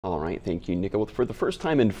All right, thank you, Nico. For the first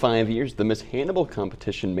time in 5 years, the Miss Hannibal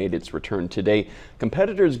competition made its return today.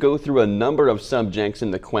 Competitors go through a number of subjects in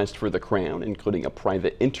the quest for the crown, including a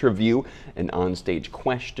private interview, an onstage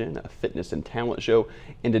question, a fitness and talent show,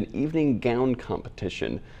 and an evening gown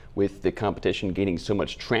competition. With the competition gaining so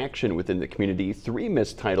much traction within the community, 3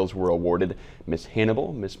 Miss titles were awarded: Miss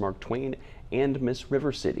Hannibal, Miss Mark Twain, and Miss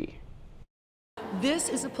River City. This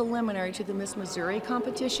is a preliminary to the Miss Missouri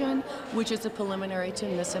competition, which is a preliminary to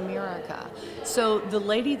Miss America. So the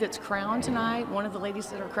lady that's crowned tonight, one of the ladies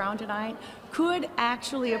that are crowned tonight, could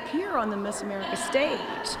actually appear on the Miss America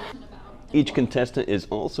stage. Each contestant is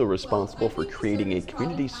also responsible for creating a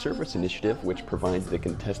community service initiative which provides the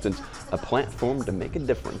contestants a platform to make a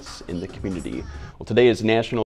difference in the community. Well, today is National